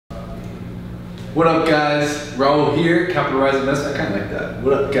What up, guys? Raul here, Capital Rise Investment. I kind of like that.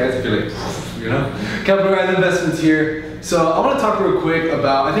 What up, guys? I feel like, you know? Capital Rise Investments here. So I want to talk real quick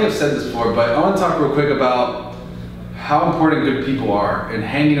about, I think I've said this before, but I want to talk real quick about how important good people are and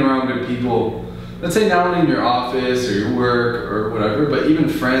hanging around good people. Let's say not only in your office or your work or whatever, but even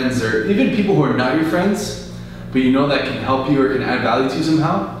friends or even people who are not your friends, but you know that can help you or can add value to you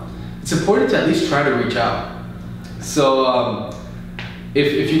somehow. It's important to at least try to reach out. So,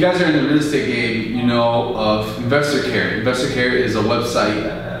 if you guys are in the real estate game, you know of InvestorCare. InvestorCare is a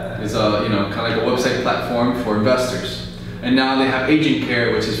website, is a kind of like a website platform for investors. And now they have Agent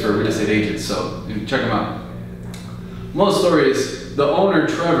Care, which is for real estate agents. So check them out. Long story is, the owner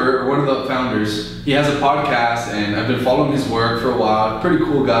Trevor, or one of the founders, he has a podcast, and I've been following his work for a while. Pretty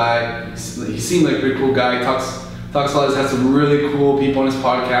cool guy. He seemed like a pretty cool guy. He talks a lot. Has some really cool people on his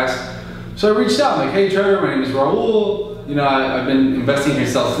podcast. So I reached out, like, hey Trevor, my name is Raul. You know, I've been investing here in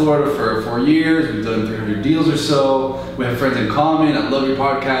South Florida for 4 years. We've done 300 deals or so. We have friends in common. I love your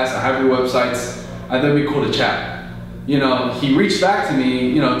podcast. I have your websites. I thought it'd be cool to chat. You know, he reached back to me,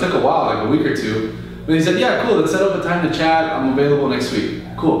 you know, it took a while, like a week or two. But he said, yeah, cool, let's set up a time to chat. I'm available next week.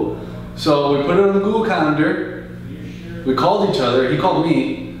 Cool. So we put it on the Google Calendar. We called each other. He called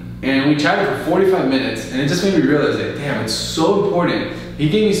me. And we chatted for 45 minutes. And it just made me realize that, damn, it's so important. He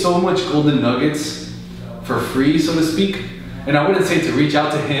gave me so much golden nuggets for free, so to speak. And I wouldn't say to reach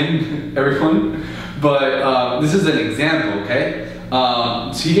out to him, everyone, but this is an example, okay?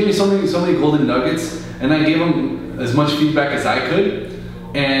 So he gave me so many golden nuggets, and I gave him as much feedback as I could.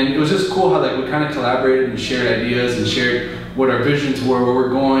 And it was just cool how like we kind of collaborated and shared ideas and shared what our visions were, where we're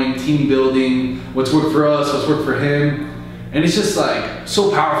going, team building, what's worked for us, what's worked for him. And it's just like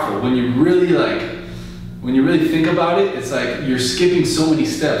so powerful when you really think about it. It's like you're skipping so many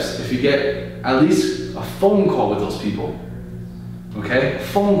steps if you get at least a phone call with those people. Okay, a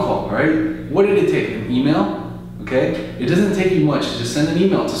phone call, right? What did it take? An email? Okay, it doesn't take you much to just send an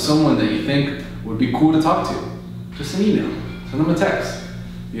email to someone that you think would be cool to talk to. Just an email, send them a text.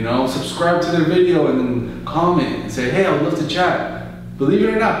 You know, subscribe to their video and then comment and say, hey, I would love to chat. Believe it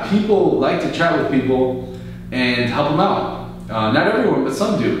or not, people like to chat with people and help them out. Not everyone, but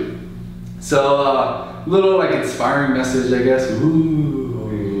some do. So, little like inspiring message, I guess. Ooh.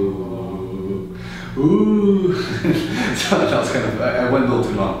 So that was kind of, I went a little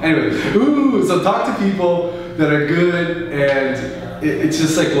too long. Anyway, so talk to people that are good, and it's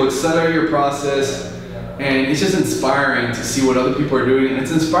just like, well, accelerate your process, and it's just inspiring to see what other people are doing, and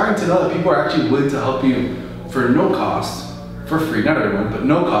it's inspiring to know that people are actually willing to help you for no cost, for free, not everyone, but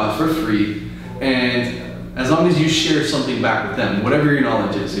no cost, for free, and as long as you share something back with them, whatever your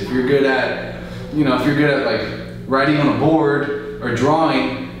knowledge is. If you're good at, like writing on a board or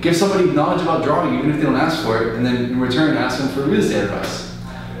drawing, give somebody knowledge about drawing, even if they don't ask for it, and then in return, ask them for real estate advice.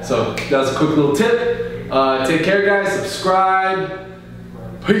 So that was a quick little tip. Take care, guys. Subscribe.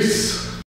 Peace.